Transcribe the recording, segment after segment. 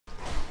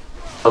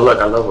Oh look,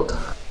 I leveled.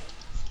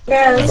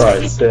 Yes.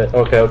 Right,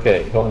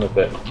 okay, hold on a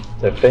bit.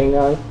 The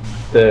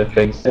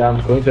things that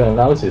I'm going to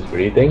announce is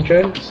really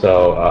dangerous,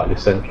 so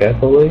listen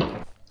carefully.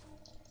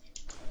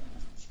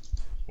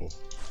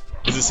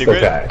 Is it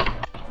secret? Okay.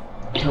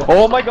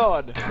 Oh my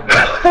god!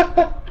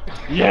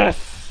 Yes!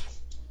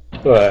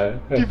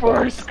 What? People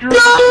are screwed!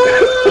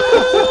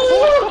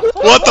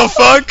 What the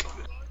fuck?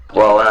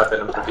 What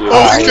happened? I'm confused.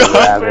 Oh my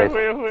god!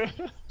 Wait.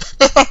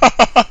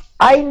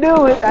 I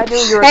knew it! I knew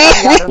you were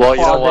coming out of the Well,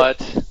 you know closet.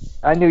 what?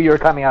 I knew you were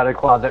coming out of the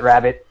closet,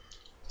 Rabbit.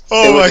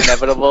 Oh It my was god!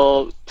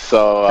 inevitable,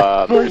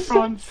 so First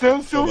one, so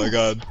Oh my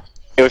god!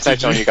 it was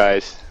nice knowing you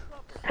guys.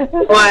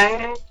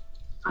 What?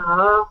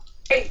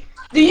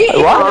 Do you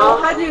even What?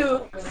 know how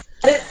to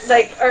edit,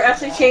 like, or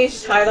actually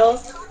change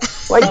titles?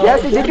 Wait,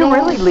 Jesse, did you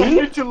really I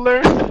leave? need to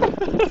learn.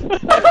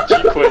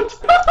 She quit.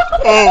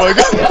 Oh my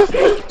god!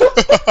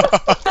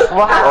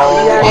 Wow,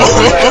 Oh yes.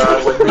 my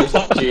god, Winry's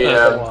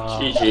GM.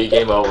 GG,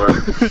 game over.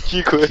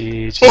 She quit.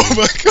 Oh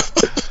my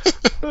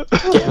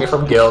god! Get me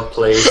from guild,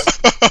 please.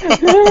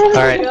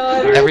 Alright,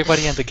 God.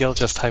 everybody in the guild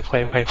just type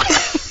wait.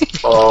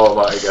 Oh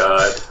my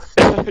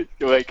god.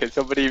 Wait, can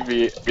somebody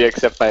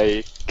re-accept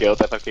my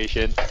guild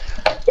application?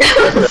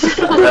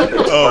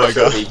 Oh my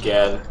god.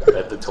 Began.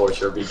 Let the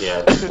torture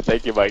begin.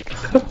 Thank you, Mike.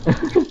 Oh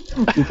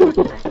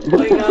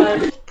my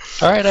god.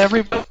 Alright,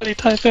 everybody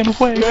type in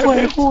wait. Oh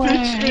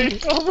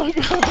my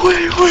god.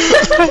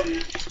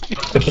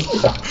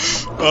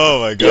 Oh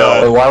my Wait,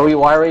 god!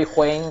 why are we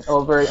playing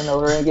over and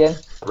over again?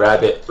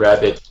 Rabbit,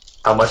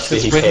 how much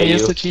did Because he Winry pay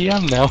is you? the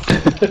GM now.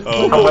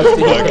 Oh How much did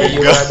he my pay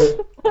you, fucking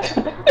god!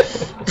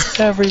 Rabbit?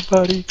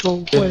 Everybody go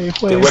Did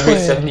Winry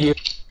send you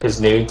his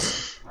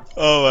nudes?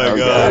 Oh my Oh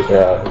god!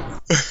 Yeah.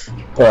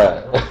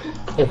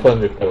 Right. Fun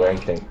with the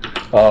ranking.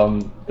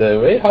 The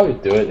way how you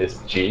do it is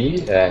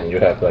G, and you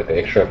have like the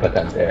extra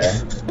button there.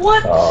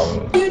 What?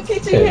 Are you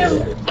teaching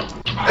him?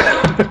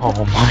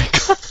 Oh my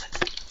god.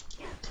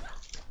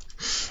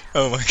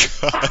 Oh my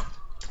god!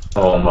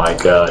 Oh my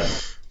god.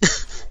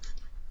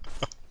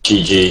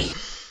 GG.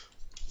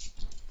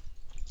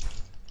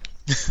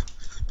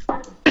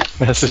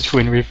 Message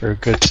Winry for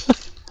good.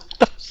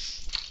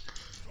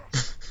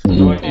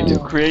 No, I need to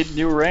create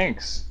new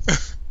ranks.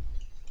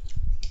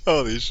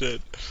 Holy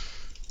shit!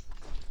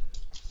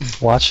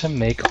 Watch him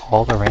make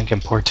all the rank in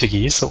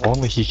Portuguese so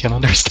only he can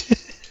understand.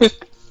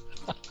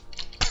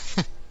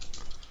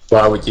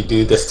 Why would you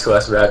do this to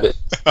us, Rabbit?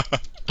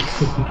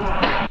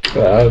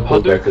 I'll How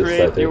go do you back to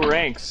create new setting.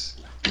 ranks?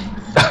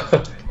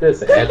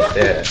 There's an ad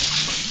there.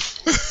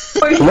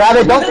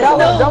 Rabbit, don't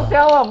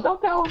tell him!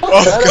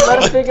 Oh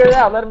Let him figure it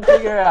out,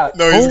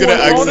 No, he's gonna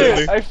I found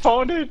accidentally. it! I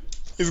found it!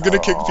 He's gonna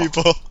kick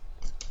people.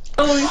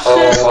 Holy shit.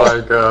 Oh my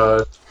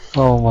god.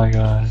 Oh my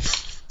god.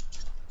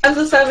 Times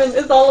of 7,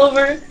 it's all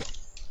over.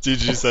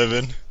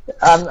 GG7.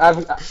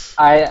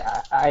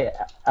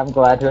 I'm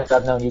glad to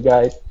have known you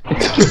guys.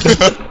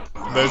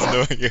 Nice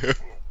knowing you.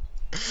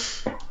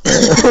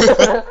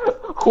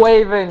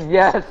 Quaven,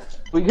 yes!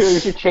 We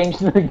should change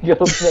the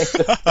guild name.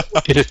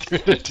 It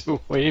turned into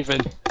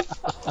Waven.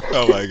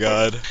 Oh my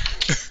god.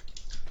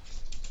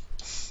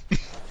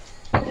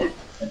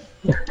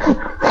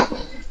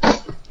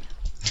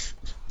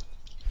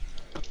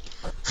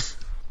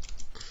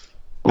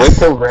 Wait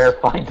till Rare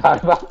finds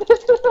out about this.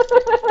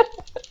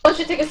 I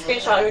should take a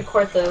screenshot and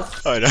record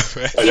this. Oh no,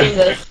 man. Seeing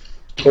this.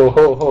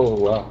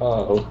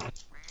 Oh.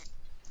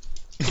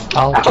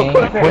 I'll gain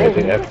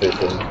Quaking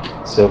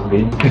everything. So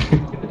mean.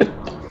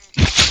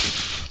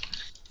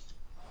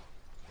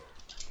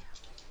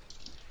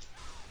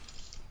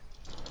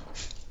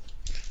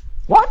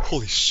 What?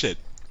 Holy shit.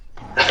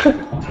 Wait,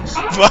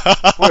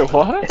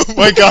 what? Oh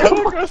my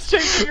god. Let's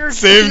change your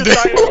Same day.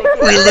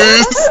 We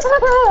lose.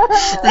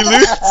 We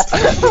lose.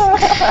 We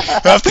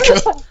have to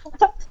kill.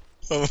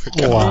 Oh my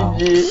god. Wow.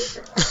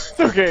 It's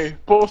okay,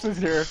 Boss is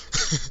here.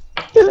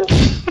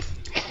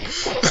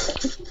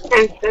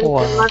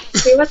 Wow.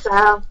 Let's see what's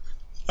up.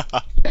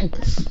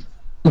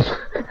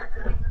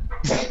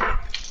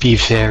 Be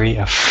very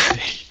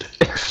afraid.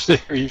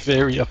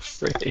 Very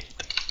afraid.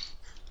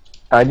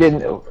 I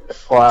didn't.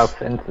 Wow,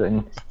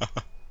 Vincent.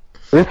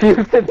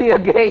 Refuse to be a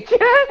gay chat.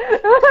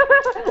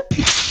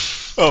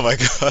 Oh my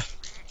god.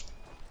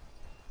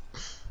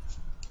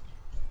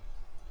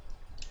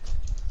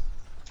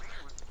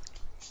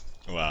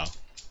 Wow.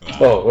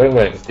 Oh,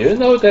 wait. Do you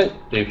know that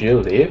if you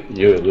leave,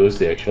 you lose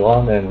the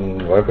echelon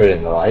and worker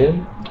in the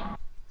lion?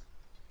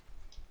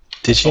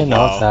 Did you Oh, know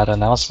wow. that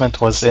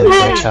announcement was in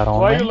the chat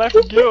Why you only? left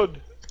the guild?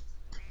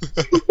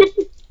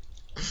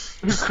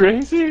 You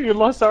crazy? You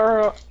lost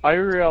our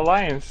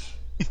alliance.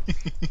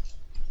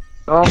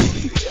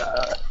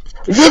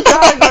 You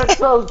guys are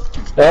so.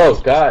 Oh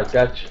god,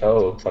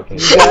 oh fucking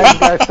You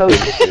guys are so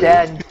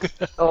dense.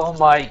 Oh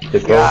my The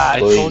ghost god. I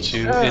blade. told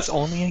you, it's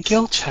only in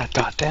guild chat,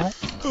 goddammit.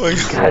 Oh my You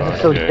god. guys are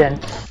so Okay.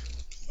 dense.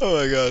 Oh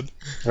my god.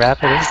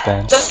 Rapid is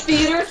dense. The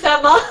theater,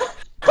 Sema.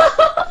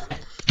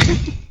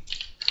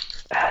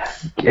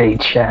 Gay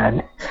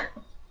Chan.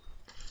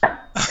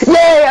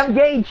 Yay, I'm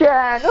Gay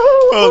Chan!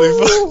 Holy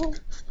fuck.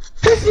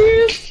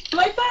 Serious?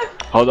 Like that?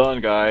 Hold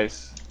on,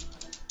 guys.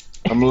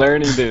 I'm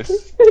learning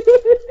this.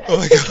 Oh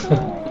my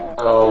god.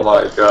 Oh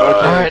my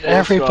god. Alright, Focus on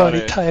everybody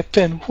it. type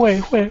in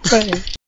wait.